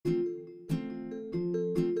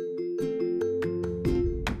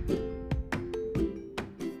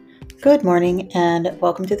Good morning and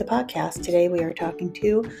welcome to the podcast. Today we are talking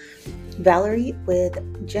to Valerie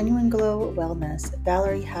with Genuine Glow Wellness.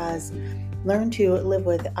 Valerie has learned to live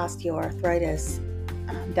with osteoarthritis,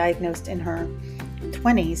 diagnosed in her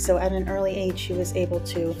 20s. So at an early age, she was able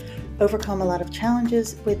to overcome a lot of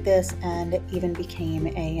challenges with this and even became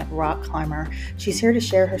a rock climber. She's here to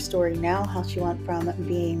share her story now, how she went from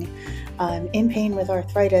being in pain with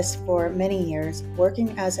arthritis for many years,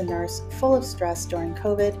 working as a nurse full of stress during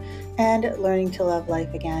COVID, and learning to love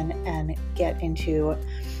life again and get into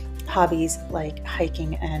hobbies like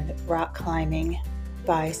hiking and rock climbing.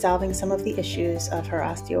 By solving some of the issues of her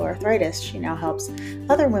osteoarthritis, she now helps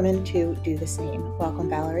other women to do the same. Welcome,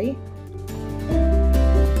 Valerie.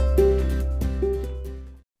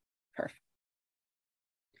 Perfect.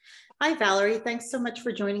 Hi, Valerie. Thanks so much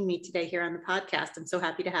for joining me today here on the podcast. I'm so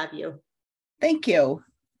happy to have you. Thank you.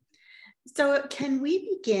 So can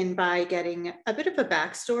we begin by getting a bit of a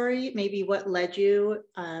backstory, maybe what led you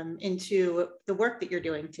into the work that you're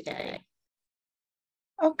doing today?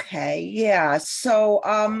 Okay, yeah. So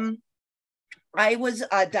I was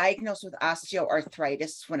diagnosed with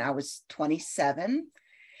osteoarthritis when I was 27.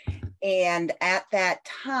 And at that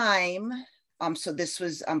time, so this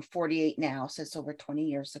was, I'm 48 now, so it's over 20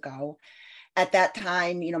 years ago. At that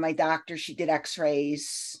time, my doctor, she did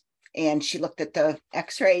x-rays and she looked at the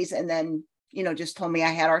x-rays and then, just told me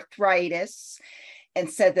I had arthritis and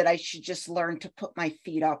said that I should just learn to put my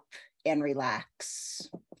feet up and relax.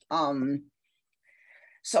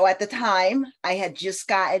 So at the time, I had just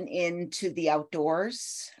gotten into the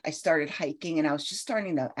outdoors. I started hiking and I was just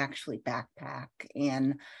starting to actually backpack.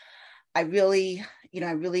 And I really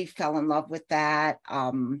fell in love with that.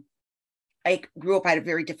 I grew up, I had a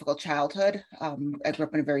very difficult childhood. I grew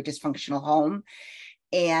up in a very dysfunctional home,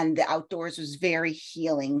 and the outdoors was very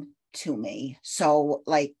healing to me. So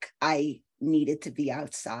I needed to be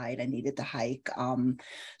outside. I needed to hike.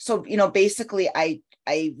 So basically I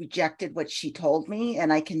rejected what she told me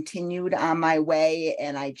and I continued on my way,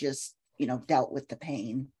 and I just, dealt with the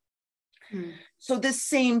pain. So this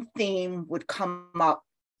same theme would come up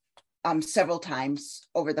several times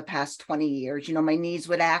over the past 20 years. My knees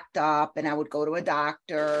would act up and I would go to a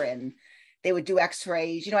doctor and they would do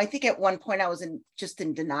x-rays. I think at one point I was just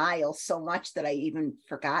in denial so much that I even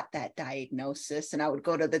forgot that diagnosis. And I would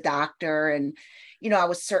go to the doctor and, I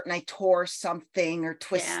was certain I tore something or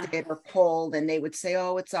twisted or pulled, and they would say,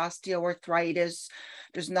 oh, it's osteoarthritis.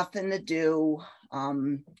 There's nothing to do.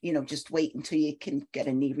 Just wait until you can get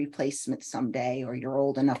a knee replacement someday, or you're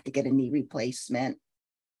old enough to get a knee replacement.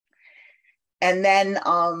 And then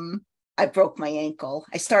I broke my ankle.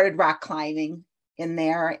 I started rock climbing in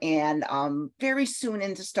there, and very soon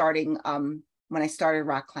into starting, when I started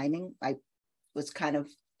rock climbing, I was kind of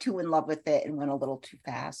too in love with it and went a little too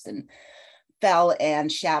fast and fell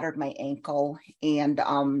and shattered my ankle. And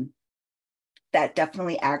that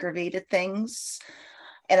definitely aggravated things.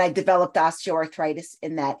 And I developed osteoarthritis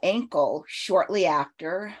in that ankle shortly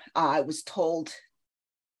after. I was told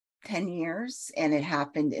 10 years, and it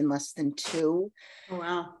happened in less than 2. Oh,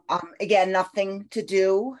 wow. Again, nothing to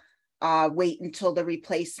do. Wait until the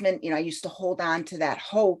replacement. I used to hold on to that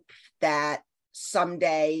hope that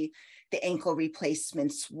someday the ankle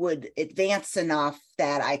replacements would advance enough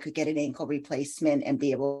that I could get an ankle replacement and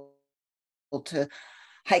be able to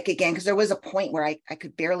hike again. Because there was a point where I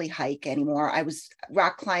could barely hike anymore.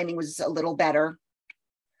 Rock climbing was a little better,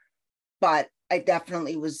 but I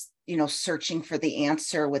definitely was, searching for the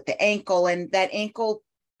answer with the ankle, and that ankle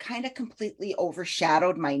kind of completely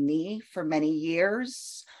overshadowed my knee for many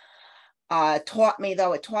years. It taught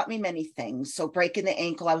me many things. So breaking the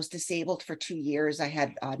ankle, I was disabled for 2 years. I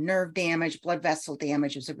had nerve damage, blood vessel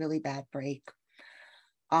damage. It was a really bad break.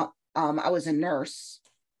 I was a nurse,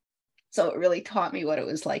 so it really taught me what it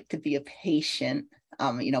was like to be a patient,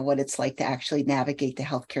 what it's like to actually navigate the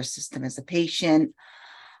healthcare system as a patient.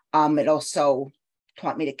 It also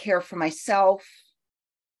taught me to care for myself,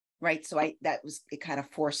 right? So it kind of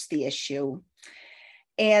forced the issue.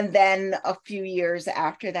 And then a few years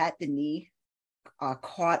after that, the knee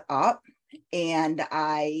caught up, and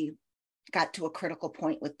I got to a critical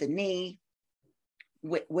point with the knee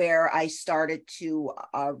where I started to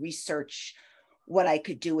research what I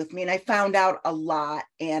could do with me. And I found out a lot,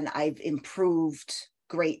 and I've improved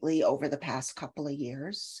greatly over the past couple of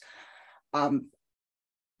years.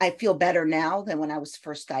 I feel better now than when I was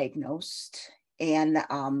first diagnosed. And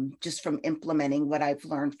just from implementing what I've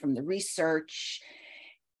learned from the research.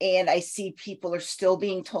 And I see people are still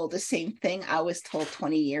being told the same thing I was told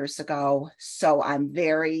 20 years ago. So I'm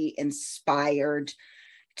very inspired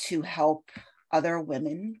to help other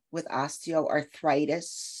women with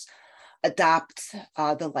osteoarthritis adopt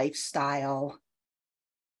the lifestyle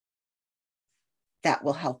that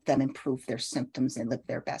will help them improve their symptoms and live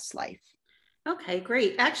their best life. Okay,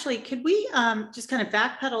 great. Actually, could we just kind of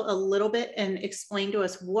backpedal a little bit and explain to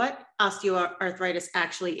us what osteoarthritis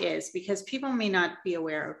actually is? Because people may not be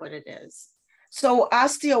aware of what it is. So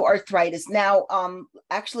osteoarthritis, now,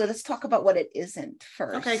 actually, let's talk about what it isn't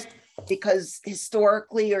first. Okay. Because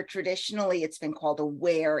historically or traditionally, it's been called a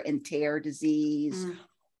wear and tear disease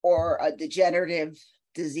or a degenerative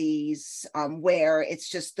disease, where it's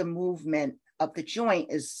just the movement of the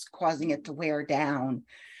joint is causing it to wear down.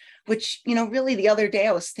 Which, really the other day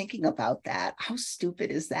I was thinking about that. How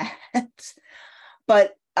stupid is that?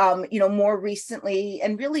 But, more recently,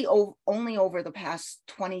 and really only over the past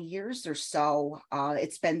 20 years or so,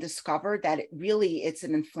 it's been discovered that it's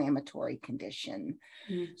an inflammatory condition.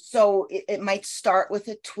 So it might start with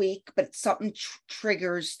a tweak, but something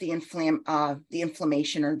triggers the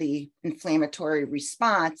inflammation or the inflammatory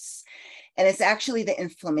response. And it's actually the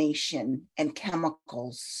inflammation and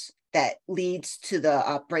chemicals that leads to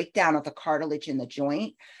the breakdown of the cartilage in the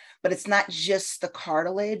joint. But it's not just the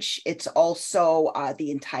cartilage, it's also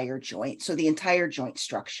the entire joint. So the entire joint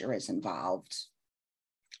structure is involved.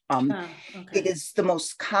 It is the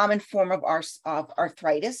most common form of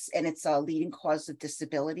arthritis, and it's a leading cause of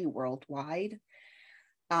disability worldwide.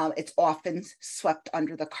 It's often swept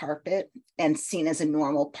under the carpet and seen as a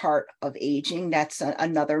normal part of aging. That's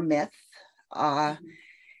another myth.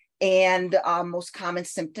 And most common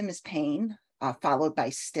symptom is pain, followed by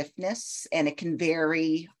stiffness. And it can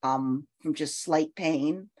vary from just slight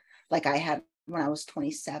pain, like I had when I was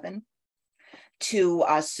 27, to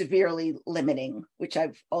severely limiting, which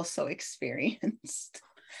I've also experienced.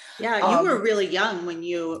 Yeah, you were really young when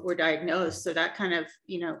you were diagnosed. So that kind of,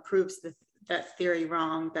 proves that theory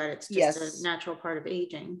wrong, that it's just a natural part of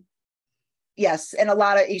aging. Yes. And a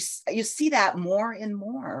lot of, you see that more and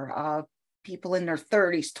more. People in their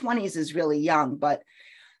 30s, 20s is really young, but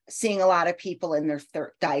seeing a lot of people in their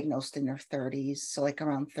diagnosed in their 30s, so like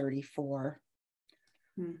around 34.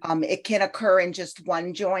 It can occur in just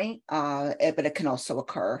one joint, but it can also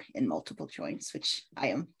occur in multiple joints, which I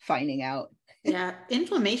am finding out. Yeah,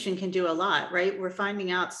 inflammation can do a lot, right? We're finding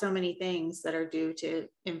out so many things that are due to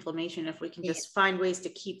inflammation. If we can just find ways to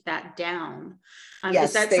keep that down.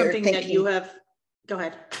 Is that something that you have? Go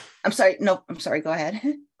ahead. I'm sorry. No, I'm sorry. Go ahead.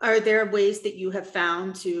 Are there ways that you have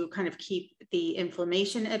found to kind of keep the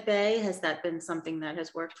inflammation at bay? Has that been something that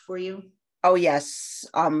has worked for you? Oh, yes.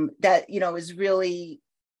 That,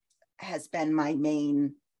 has been my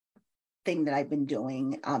main thing that I've been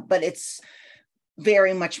doing. But it's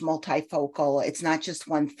very much multifocal. It's not just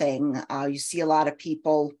one thing. You see a lot of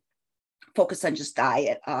people focus on just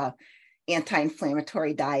diet.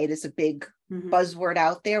 Anti-inflammatory diet is a big buzzword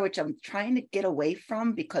out there, which I'm trying to get away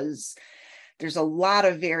from because there's a lot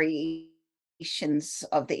of variations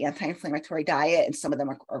of the anti-inflammatory diet, and some of them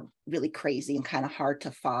are really crazy and kind of hard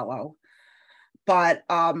to follow. But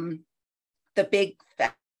the big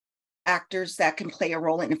factors that can play a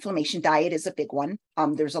role in inflammation, diet is a big one.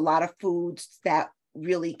 There's a lot of foods that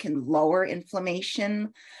really can lower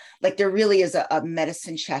inflammation. Like there really is a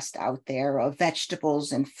medicine chest out there of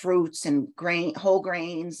vegetables and fruits and whole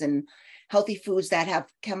grains and healthy foods that have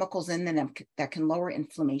chemicals in them that can lower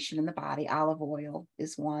inflammation in the body. Olive oil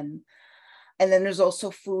is one. And then there's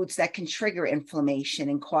also foods that can trigger inflammation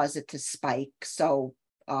and cause it to spike. So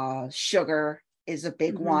sugar is a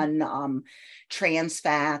big one. Trans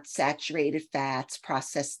fats, saturated fats,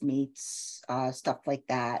 processed meats, stuff like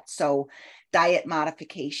that. So diet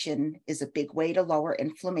modification is a big way to lower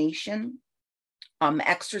inflammation.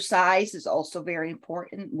 Exercise is also very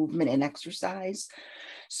important, movement and exercise.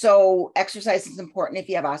 So exercise is important if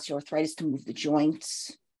you have osteoarthritis to move the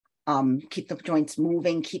joints, keep the joints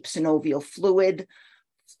moving, keep synovial fluid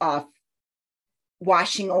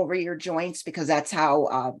washing over your joints, because that's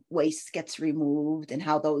how waste gets removed and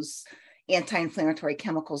how those anti-inflammatory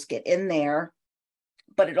chemicals get in there.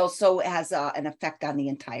 But it also has an effect on the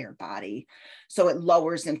entire body. So it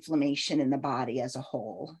lowers inflammation in the body as a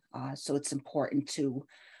whole. So it's important to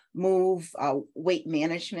move. Weight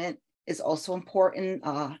management is also important.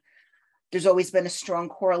 There's always been a strong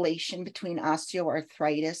correlation between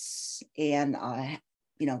osteoarthritis and,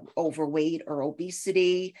 overweight or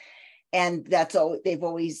obesity. And they've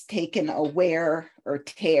always taken a wear or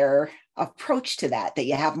tear approach to that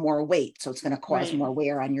you have more weight, so it's going to cause more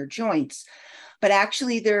wear on your joints. But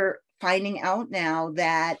actually, they're finding out now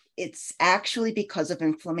that it's actually because of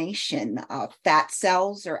inflammation. Fat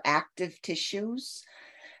cells are active tissues.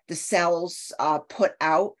 The cells put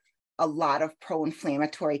out a lot of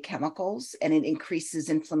pro-inflammatory chemicals, and it increases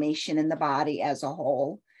inflammation in the body as a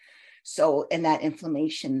whole. So, and that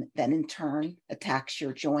inflammation then in turn attacks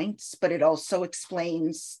your joints, but it also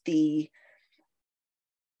explains the,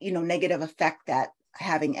 negative effect that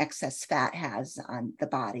having excess fat has on the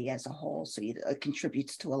body as a whole. So it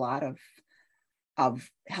contributes to a lot of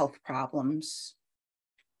health problems.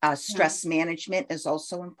 Stress management is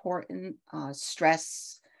also important.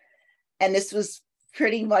 Stress, and this was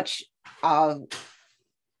pretty much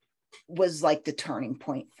was like the turning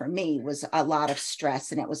point for me, was a lot of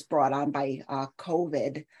stress, and it was brought on by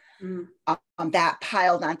COVID. That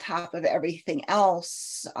piled on top of everything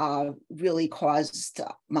else really caused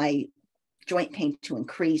my joint pain to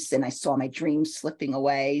increase, and I saw my dreams slipping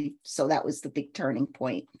away. So that was the big turning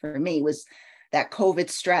point for me, was that COVID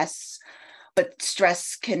stress. But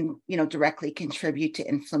stress can, directly contribute to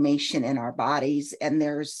inflammation in our bodies. And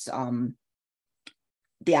there's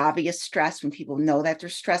the obvious stress when people know that they're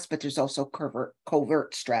stressed, but there's also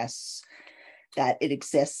covert stress that it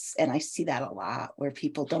exists. And I see that a lot, where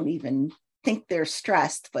people don't even think they're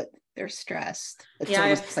stressed, but they're stressed. It's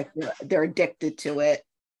almost like they're addicted to it.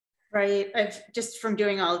 Right. I've just, from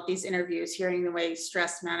doing all of these interviews, hearing the way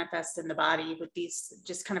stress manifests in the body with these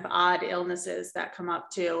just kind of odd illnesses that come up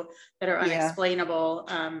too, that are unexplainable.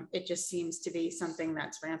 It just seems to be something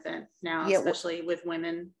that's rampant now, especially with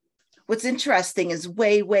women. What's interesting is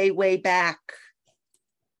way, way, way back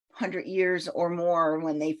 100 years or more,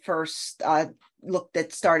 when they first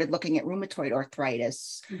started looking at rheumatoid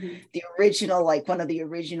arthritis, the original, one of the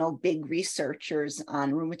original big researchers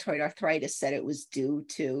on rheumatoid arthritis said it was due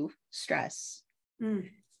to stress.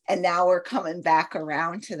 And now we're coming back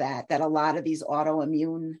around to that a lot of these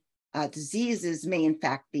autoimmune diseases may in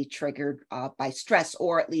fact be triggered by stress,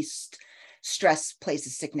 or at least stress plays a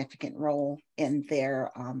significant role in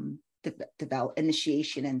their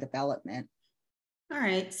initiation and development. All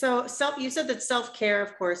right. So you said that self-care,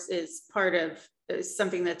 of course, is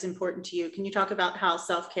something that's important to you. Can you talk about how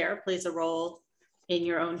self-care plays a role in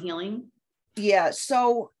your own healing? Yeah.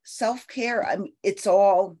 So self-care, it's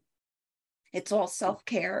all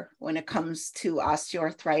self-care when it comes to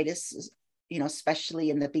osteoarthritis, especially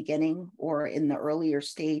in the beginning or in the earlier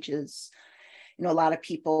stages. A lot of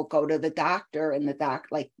people go to the doctor, and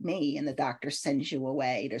like me, and the doctor sends you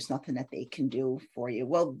away. There's nothing that they can do for you.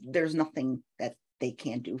 Well, there's nothing that they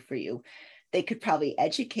can do for you. They could probably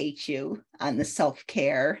educate you on the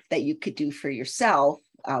self-care that you could do for yourself.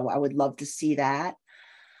 I would love to see that.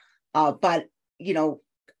 But, you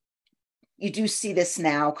do see this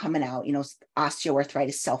now coming out,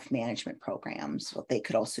 osteoarthritis self-management programs. What they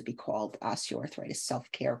could also be called osteoarthritis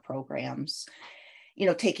self-care programs.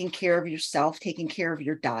 Taking care of yourself, taking care of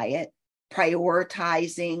your diet,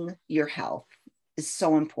 prioritizing your health is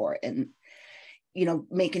so important.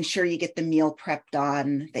 Making sure you get the meal prep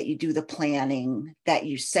done, that you do the planning, that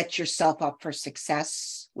you set yourself up for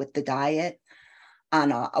success with the diet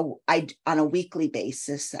on a weekly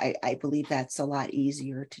basis. I believe that's a lot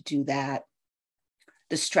easier to do that.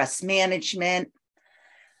 The stress management,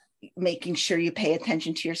 making sure you pay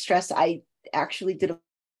attention to your stress. I actually did a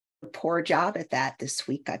poor job at that this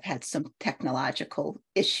week. I've had some technological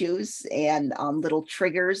issues and little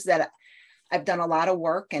triggers that I've done a lot of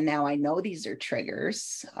work, and now I know these are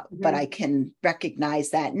triggers, but I can recognize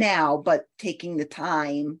that now. But taking the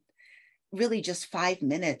time, really just 5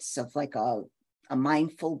 minutes of like a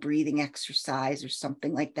mindful breathing exercise or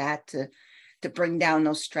something like that to bring down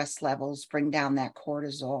those stress levels, bring down that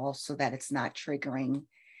cortisol so that it's not triggering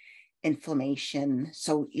inflammation.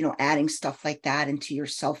 So, adding stuff like that into your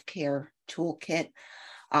self-care toolkit.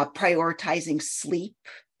 Prioritizing sleep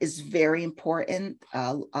is very important.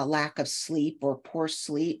 A lack of sleep or poor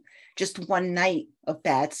sleep, just one night of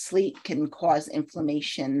bad sleep can cause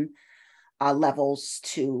inflammation levels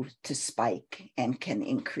to spike and can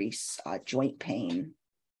increase joint pain.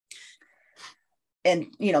 And,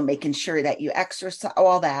 making sure that you exercise,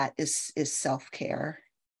 all that is self-care.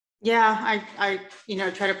 Yeah, I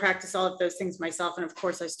try to practice all of those things myself. And of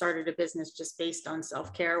course, I started a business just based on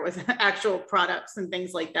self-care with actual products and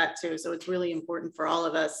things like that too. So it's really important for all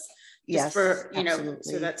of us, just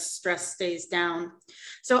so that stress stays down.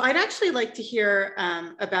 So I'd actually like to hear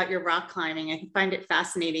about your rock climbing. I find it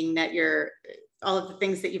fascinating that all of the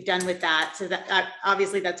things that you've done with that. So that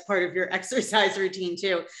obviously that's part of your exercise routine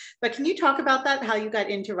too. But can you talk about that, how you got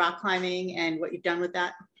into rock climbing and what you've done with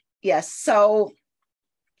that? Yes. So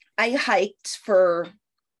I hiked for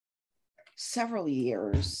several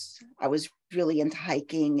years. I was really into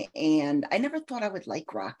hiking, and I never thought I would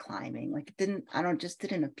like rock climbing. Like it just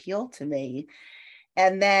didn't appeal to me.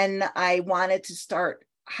 And then I wanted to start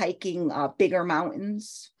hiking big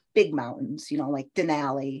mountains, like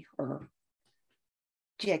Denali, or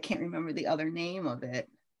I can't remember the other name of it.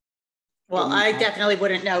 Well, I definitely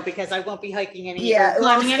wouldn't know because I won't be hiking any or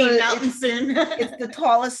climbing any mountain soon. It's the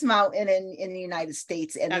tallest mountain in the United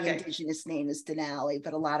States, and the indigenous name is Denali,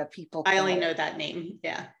 but a lot of people I only know that name.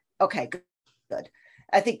 Yeah. Okay, good.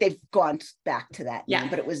 I think they've gone back to that name,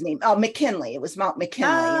 but it was named McKinley. It was Mount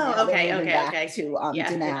McKinley. Oh, okay. Back to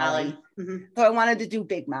Denali. So I wanted to do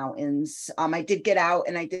big mountains. I did get out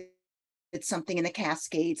and I did something in the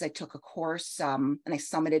Cascades. I took a course and I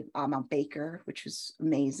summited Mount Baker, which was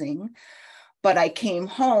amazing. But I came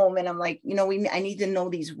home and I'm like, I need to know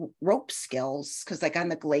these rope skills because like on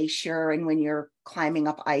the glacier and when you're climbing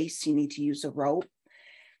up ice, you need to use a rope.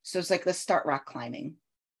 So it's like, let's start rock climbing.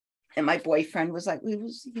 And my boyfriend was like, he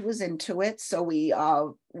was into it. So we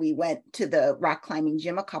went to the rock climbing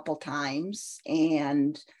gym a couple times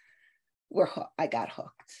and I got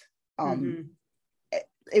hooked.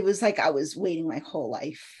 It was like I was waiting my whole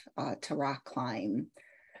life to rock climb.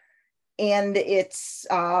 And it's,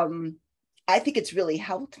 I think it's really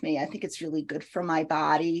helped me. I think it's really good for my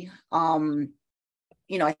body. I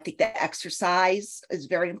think that exercise is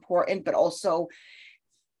very important, but also,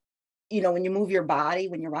 when you move your body,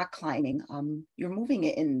 when you're rock climbing, you're moving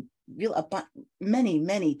it in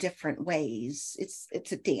many different ways.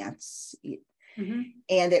 It's a dance.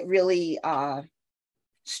 And it really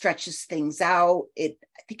stretches things out. I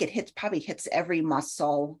think it probably hits every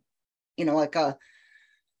muscle,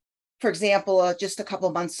 for example, just a couple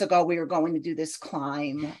of months ago, we were going to do this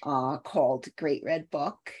climb called Great Red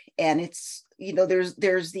Book. And it's,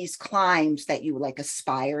 there's these climbs that you like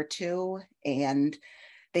aspire to, and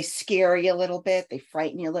they scare you a little bit. They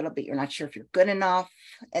frighten you a little bit. You're not sure if you're good enough.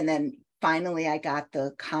 And then finally, I got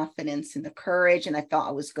the confidence and the courage, and I felt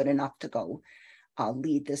I was good enough to go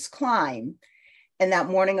lead this climb. And that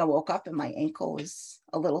morning I woke up and my ankle was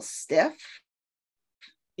a little stiff.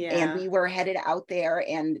 Yeah. And we were headed out there,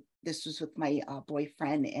 and this was with my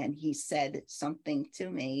boyfriend, and he said something to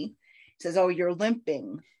me. He says, "Oh, you're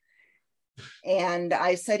limping." And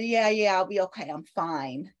I said, yeah, I'll be okay. I'm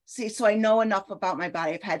fine. See, so I know enough about my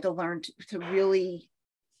body. I've had to learn to really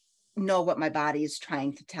know what my body is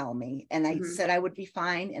trying to tell me. And I said I would be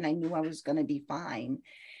fine, and I knew I was going to be fine.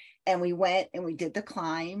 And we went and we did the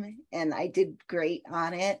climb, and I did great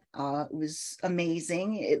on it. It was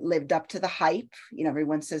amazing. It lived up to the hype.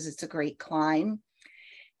 Everyone says it's a great climb.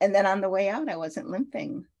 And then on the way out, I wasn't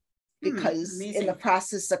limping because in the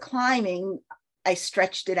process of climbing, I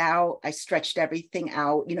stretched it out. I stretched everything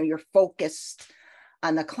out. You're focused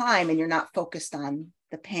on the climb and you're not focused on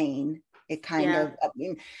the pain. It kind of,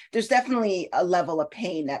 there's definitely a level of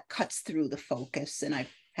pain that cuts through the focus. And I've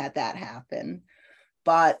had that happen.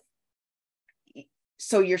 But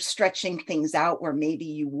so you're stretching things out where maybe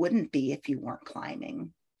you wouldn't be if you weren't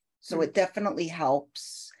climbing. So it definitely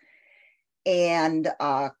helps. And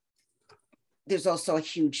there's also a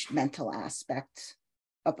huge mental aspect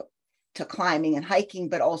to climbing and hiking,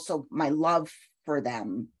 but also my love for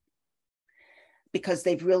them, because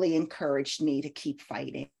they've really encouraged me to keep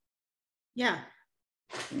fighting. Yeah.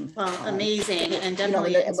 Well, amazing. And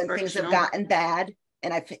definitely when things have gotten bad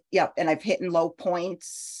and I've hit in low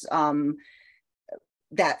points,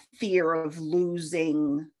 that fear of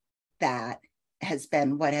losing that has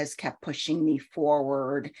been what has kept pushing me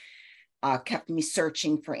forward, kept me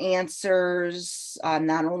searching for answers,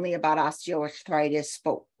 not only about osteoarthritis,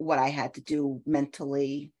 but what I had to do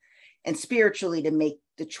mentally and spiritually to make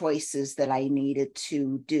the choices that I needed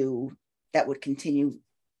to do that would continue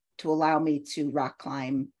to allow me to rock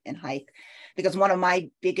climb and hike. Because one of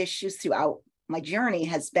my big issues throughout my journey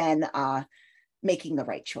has been making the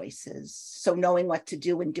right choices. So knowing what to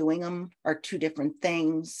do and doing them are two different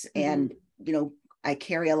things. And, I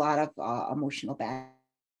carry a lot of emotional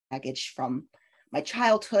baggage from my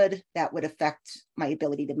childhood that would affect my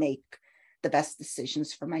ability to make the best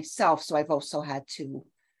decisions for myself. So I've also had to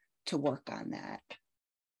work on that.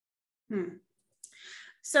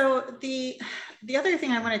 So the other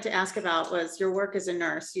thing I wanted to ask about was your work as a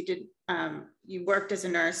nurse. You worked as a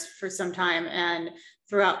nurse for some time, and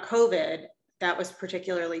throughout COVID, that was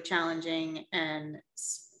particularly challenging, and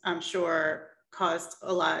I'm sure caused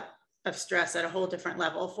a lot of stress at a whole different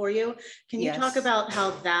level for you. Can you talk about how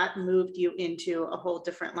that moved you into a whole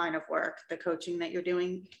different line of work, the coaching that you're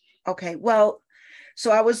doing? Okay, well, so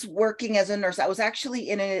I was working as a nurse. I was actually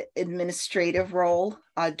in an administrative role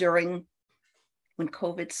during when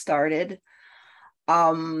COVID started.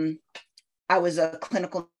 I was a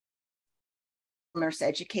clinical nurse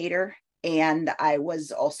educator, and I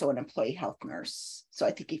was also an employee health nurse. So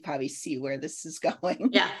I think you probably see where this is going.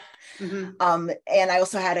 Yeah. And I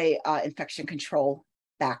also had a infection control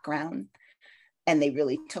background, and they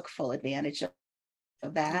really took full advantage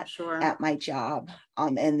of that Sure. at my job.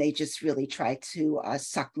 And they just really tried to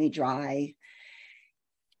suck me dry.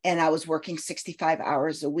 And I was working 65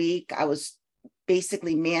 hours a week. I was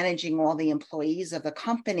basically managing all the employees of the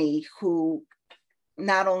company who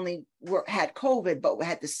not only had COVID, but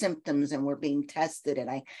had the symptoms and were being tested. And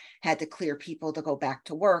I had to clear people to go back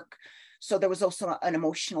to work. So there was also an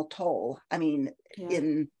emotional toll. I mean,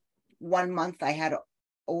 in 1 month, I had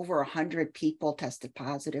over 100 people tested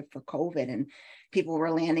positive for COVID, and people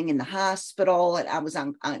were landing in the hospital. And I was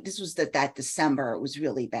on this was that December. It was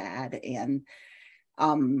really bad. And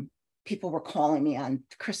people were calling me on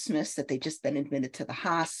Christmas that they'd just been admitted to the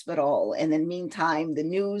hospital. And then meantime, the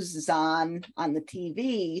news is on the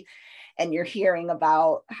TV, and you're hearing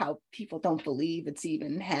about how people don't believe it's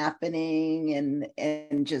even happening.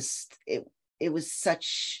 And just, it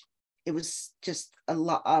was just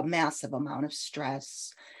a massive amount of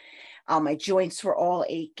stress. My joints were all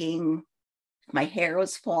aching. My hair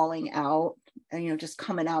was falling out, and, just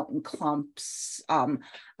coming out in clumps. I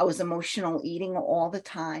was emotional eating all the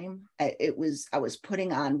time. I was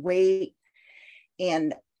putting on weight,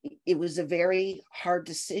 and it was a very hard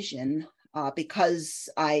decision because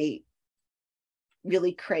I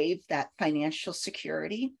really craved that financial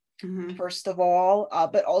security, first of all,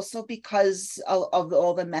 but also because of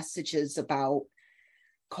all the messages about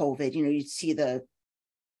COVID. You'd see the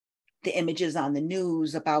images on the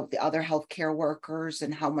news about the other healthcare workers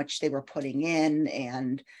and how much they were putting in.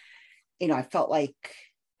 And, I felt like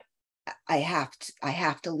I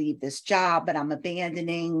have to leave this job, but I'm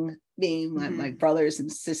abandoning my brothers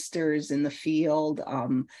and sisters in the field.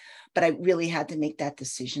 But I really had to make that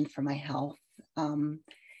decision for my health. And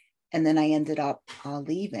then I ended up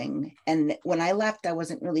leaving. And when I left, I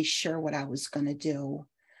wasn't really sure what I was going to do.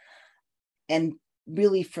 And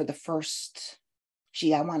really for the first,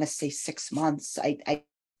 I want to say 6 months, I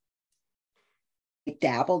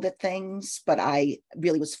dabbled at things, but I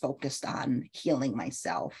really was focused on healing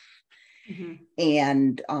myself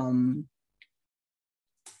and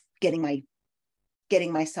getting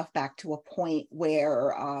myself back to a point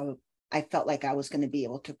where I felt like I was going to be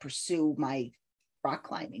able to pursue my rock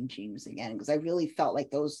climbing dreams again, because I really felt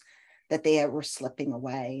like that they were slipping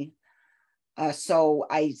away. So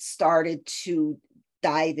I started to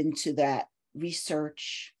dive into that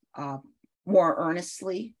research more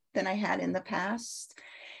earnestly than I had in the past.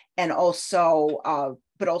 And also,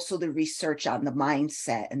 but also the research on the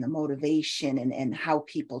mindset and the motivation and how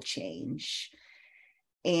people change.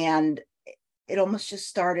 And it almost just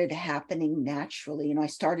started happening naturally. I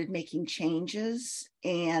started making changes,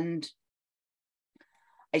 and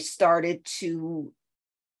I started to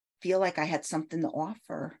feel like I had something to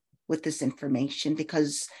offer with this information,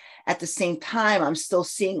 because at the same time, I'm still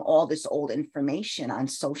seeing all this old information on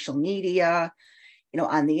social media,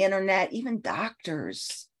 on the internet, even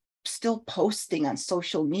doctors still posting on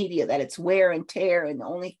social media that it's wear and tear, and the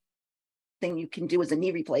only thing you can do is a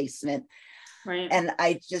knee replacement. Right. And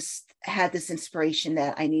I just had this inspiration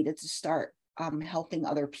that I needed to start helping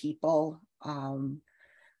other people.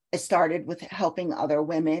 I started with helping other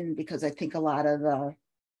women, because I think a lot of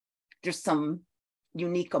there's some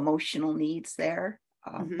unique emotional needs there.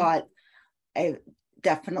 But I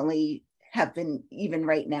definitely have been, even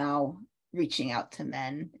right now, reaching out to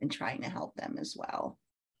men and trying to help them as well.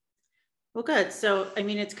 Well, good. So,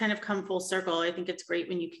 it's kind of come full circle. I think it's great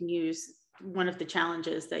when you can use one of the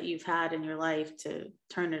challenges that you've had in your life to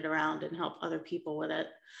turn it around and help other people with it.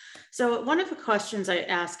 So one of the questions I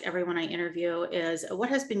ask everyone I interview is, what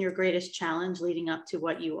has been your greatest challenge leading up to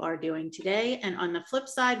what you are doing today? And on the flip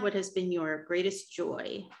side, what has been your greatest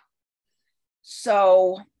joy?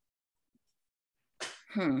 So,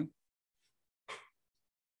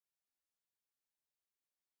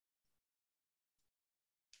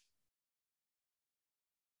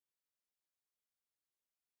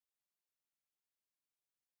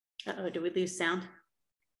 Uh-oh, did we lose sound?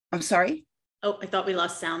 I'm sorry? Oh, I thought we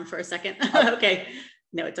lost sound for a second. Okay.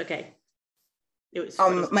 No, it's okay. It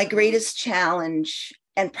was my greatest challenge,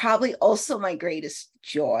 and probably also my greatest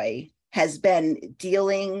joy, has been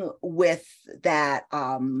dealing with that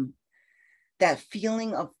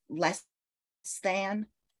feeling of less than,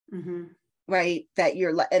 right? That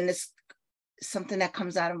and this something that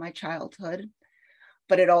comes out of my childhood,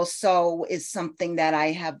 but it also is something that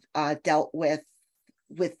I have dealt with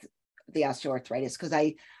the osteoarthritis, because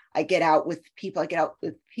I get out with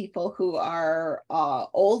people who are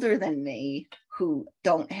older than me, who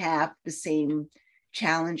don't have the same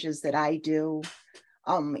challenges that I do.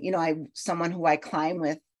 Someone who I climb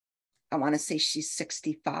with, I want to say she's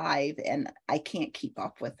 65, and I can't keep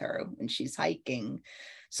up with her when she's hiking.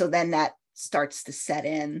 So then that starts to set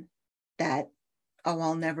in, that oh,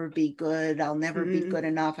 I'll never be good. I'll never be good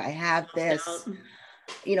enough. I have this. Self-doubt.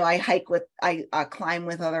 I climb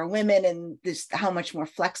with other women, and this how much more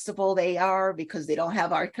flexible they are because they don't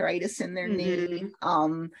have arthritis in their knee.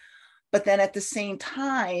 But then at the same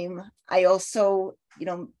time, I also,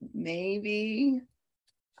 maybe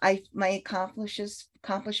my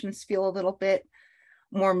accomplishments feel a little bit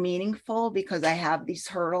more meaningful because I have these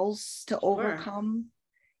hurdles to overcome,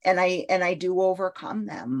 and I do overcome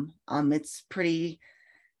them. It's pretty,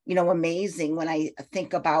 amazing when I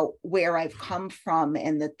think about where I've come from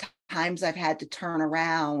and the times I've had to turn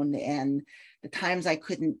around and the times I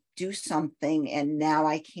couldn't do something and now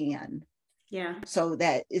I can. Yeah. So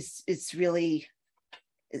that it's really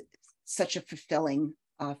such a fulfilling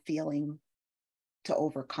feeling to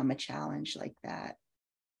overcome a challenge like that.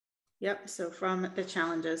 Yep. So from the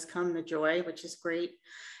challenges come the joy, which is great.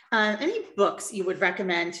 Any books you would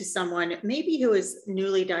recommend to someone maybe who is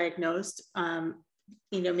newly diagnosed,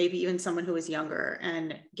 maybe even someone who is younger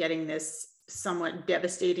and getting this somewhat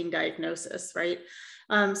devastating diagnosis, right?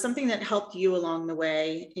 Something that helped you along the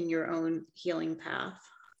way in your own healing path.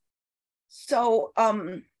 So,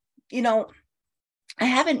 I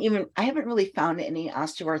haven't really found any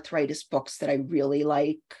osteoarthritis books that I really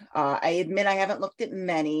like. I admit I haven't looked at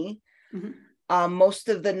many. Most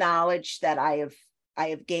of the knowledge that I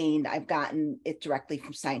have gained, I've gotten it directly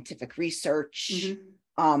from scientific research,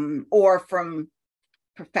 or from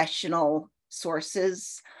professional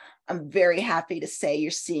sources. I'm very happy to say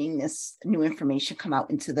you're seeing this new information come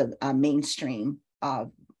out into the mainstream,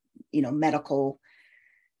 medical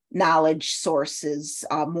knowledge sources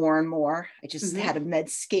more and more. I just had a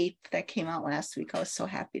Medscape that came out last week. I was so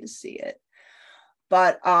happy to see it.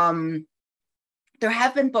 But there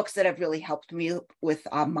have been books that have really helped me with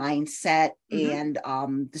mindset and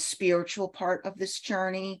the spiritual part of this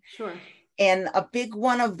journey. Sure. And a big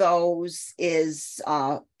one of those is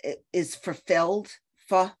Fulfilled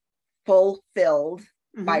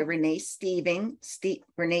by Renee Stevens.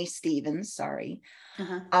 Sorry.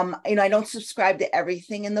 I don't subscribe to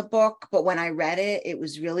everything in the book, but when I read it, it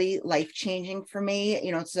was really life-changing for me.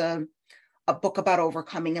 It's a book about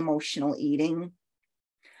overcoming emotional eating,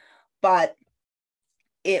 but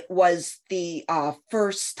it was the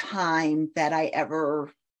first time that I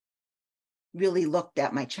ever really looked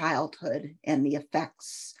at my childhood and the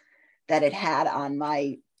effects that it had on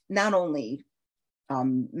my not only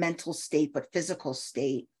mental state but physical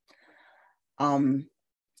state.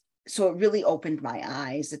 So it really opened my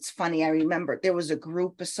eyes. It's funny, I remember there was a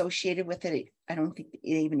group associated with it. I don't think it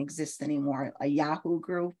even exists anymore, a Yahoo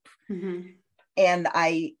group. And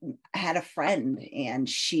I had a friend, and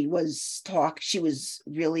she was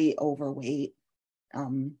really overweight,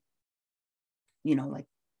 like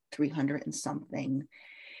 300 and something.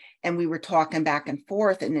 And we were talking back and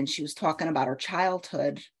forth, and then she was talking about her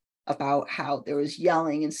childhood, about how there was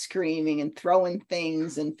yelling and screaming and throwing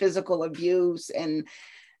things and physical abuse. And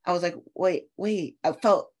I was like, wait, I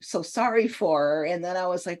felt so sorry for her. And then I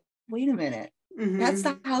was like, wait a minute, that's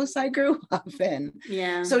the house I grew up in.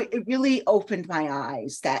 Yeah. So it really opened my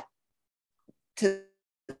eyes to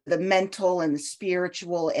the mental and the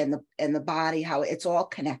spiritual and the body, how it's all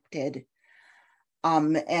connected,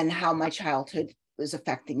 and how my childhood was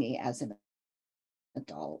affecting me as an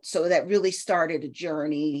adult. So that really started a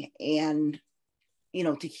journey, and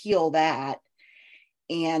to heal that,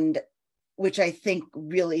 and which I think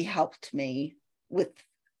really helped me with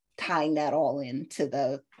tying that all into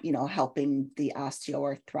the helping the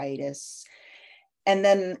osteoarthritis. And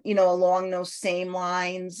then along those same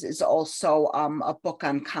lines is also a book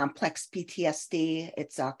on complex PTSD.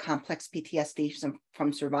 It's a complex PTSD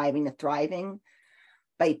from Surviving to Thriving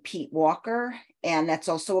by Pete Walker, and that's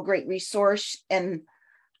also a great resource. And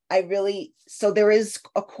so there is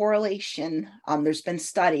a correlation. There's been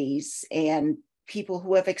studies, and people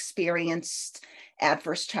who have experienced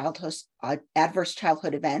adverse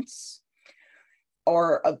childhood events,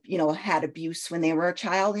 or had abuse when they were a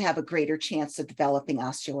child, have a greater chance of developing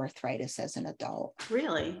osteoarthritis as an adult.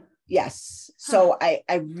 Really? Yes. So I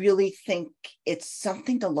really think it's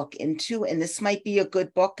something to look into, and this might be a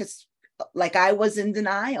good book, because like I was in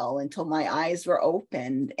denial until my eyes were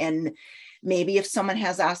opened. And maybe if someone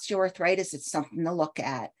has osteoarthritis, it's something to look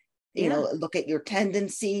at. Look at your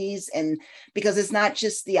tendencies, and because it's not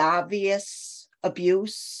just the obvious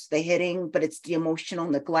abuse, the hitting, but it's the emotional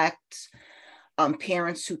neglect.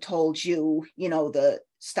 Parents who told you, the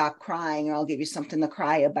stop crying, or I'll give you something to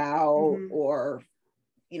cry about, or,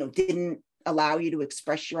 didn't allow you to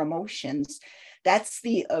express your emotions. That's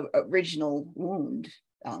the original wound.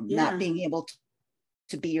 Not being able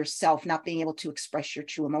to be yourself, not being able to express your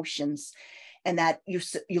true emotions. and that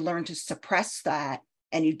you learn to suppress that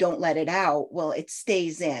and you don't let it out, well, it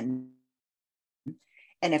stays in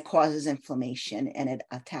and it causes inflammation and it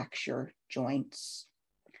attacks your joints.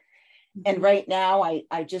 And right now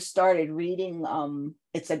I just started reading,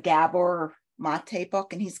 it's a Gabor Mate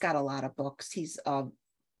book, and he's got a lot of books. He's,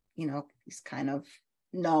 he's kind of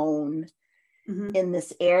known in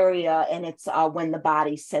this area, and it's When the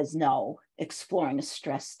Body Says No, Exploring a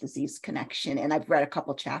Stress Disease Connection. And I've read a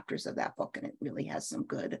couple chapters of that book, and it really has some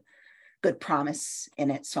good promise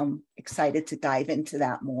in it. So I'm excited to dive into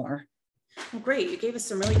that more. Well, great. You gave us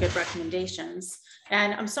some really good recommendations.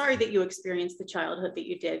 And I'm sorry that you experienced the childhood that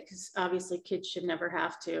you did, because obviously kids should never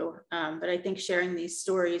have to. But I think sharing these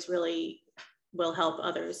stories really will help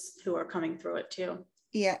others who are coming through it too.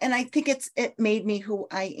 Yeah. And I think it made me who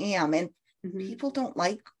I am. And people don't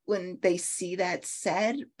like when they see that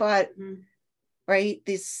said, but right,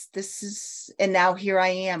 this is, and now here I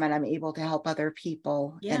am, and I'm able to help other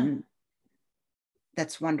people. Yeah. And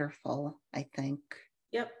that's wonderful, I think.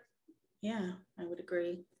 Yep. Yeah, I would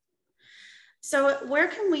agree. So where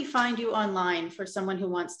can we find you online for someone who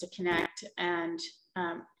wants to connect and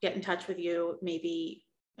get in touch with you, maybe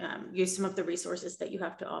use some of the resources that you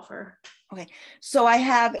have to offer? Okay, so I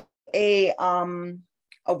have a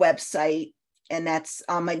website, and that's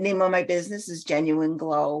my name of my business is Genuine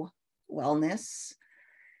Glow Wellness.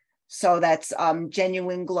 So that's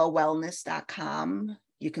genuineglowwellness.com.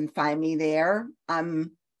 You can find me there.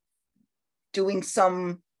 I'm doing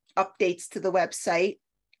some updates to the website,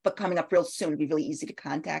 but coming up real soon. It'll be really easy to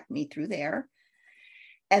contact me through there.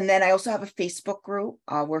 And then I also have a Facebook group.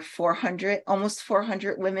 We're almost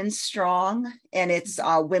 400 women strong, and it's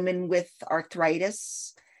women with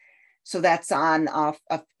arthritis. So that's on a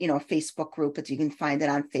Facebook group, but you can find it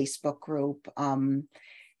on Facebook group.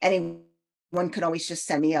 Anyone can always just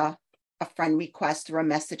send me a friend request or a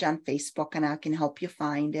message on Facebook, and I can help you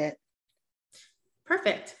find it.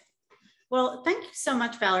 Perfect. Well, thank you so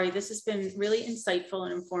much, Valerie. This has been really insightful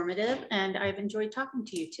and informative, and I've enjoyed talking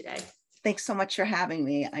to you today. Thanks so much for having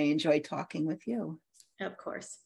me. I enjoyed talking with you. Of course.